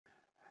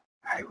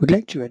I would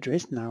like to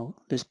address now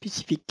the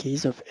specific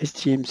case of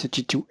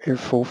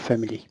STM32F4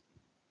 family.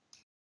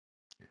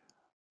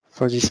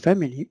 For this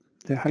family,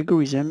 the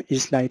algorithm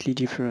is slightly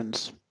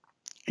different.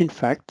 In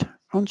fact,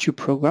 once you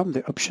program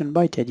the option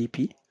byte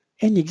RDP,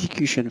 any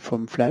execution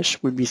from flash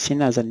will be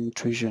seen as an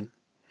intrusion,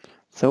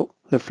 so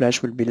the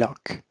flash will be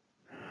locked.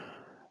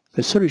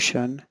 The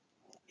solution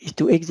is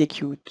to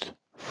execute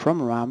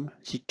from RAM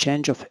the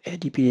change of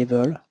RDP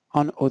level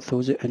and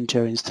also the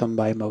enter in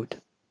standby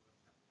mode.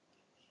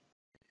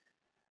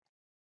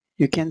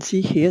 You can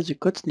see here the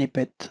code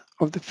snippet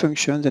of the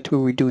function that we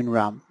will do in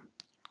RAM.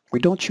 We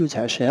don't use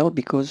 #l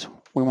because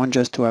we want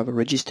just to have a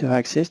register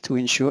access to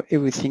ensure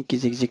everything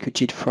is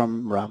executed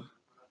from RAM.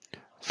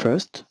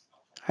 First,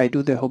 I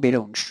do the OB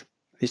launch.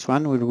 This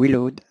one will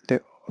reload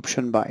the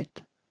option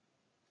byte,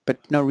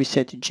 but no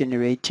reset is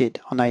generated,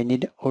 and I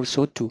need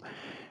also to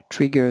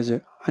trigger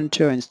the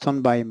enter in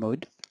standby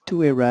mode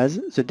to erase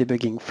the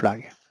debugging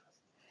flag.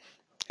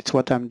 It's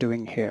what I'm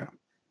doing here.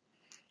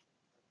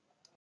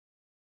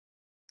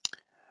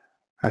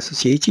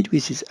 Associated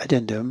with this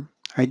addendum,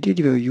 I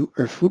deliver you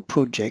a full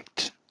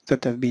project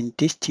that have been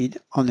tested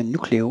on a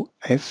Nucleo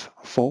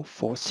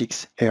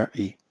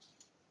F446RE.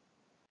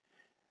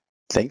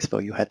 Thanks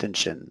for your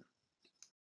attention.